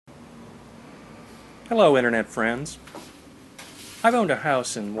Hello, Internet friends. I've owned a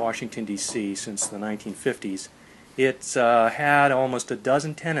house in Washington, D.C. since the 1950s. It's had almost a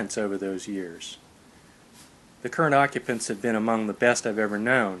dozen tenants over those years. The current occupants have been among the best I've ever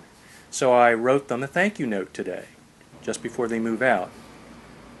known, so I wrote them a thank you note today, just before they move out.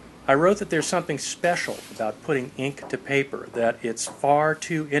 I wrote that there's something special about putting ink to paper, that it's far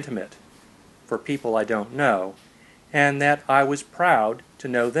too intimate for people I don't know, and that I was proud to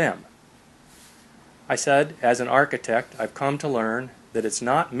know them. I said, as an architect, I've come to learn that it's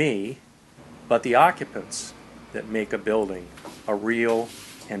not me, but the occupants that make a building a real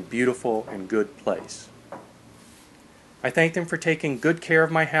and beautiful and good place. I thank them for taking good care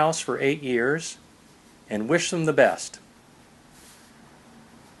of my house for 8 years and wish them the best.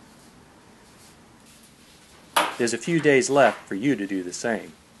 There's a few days left for you to do the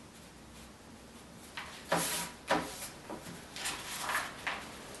same.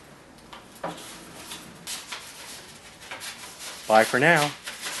 Bye for now.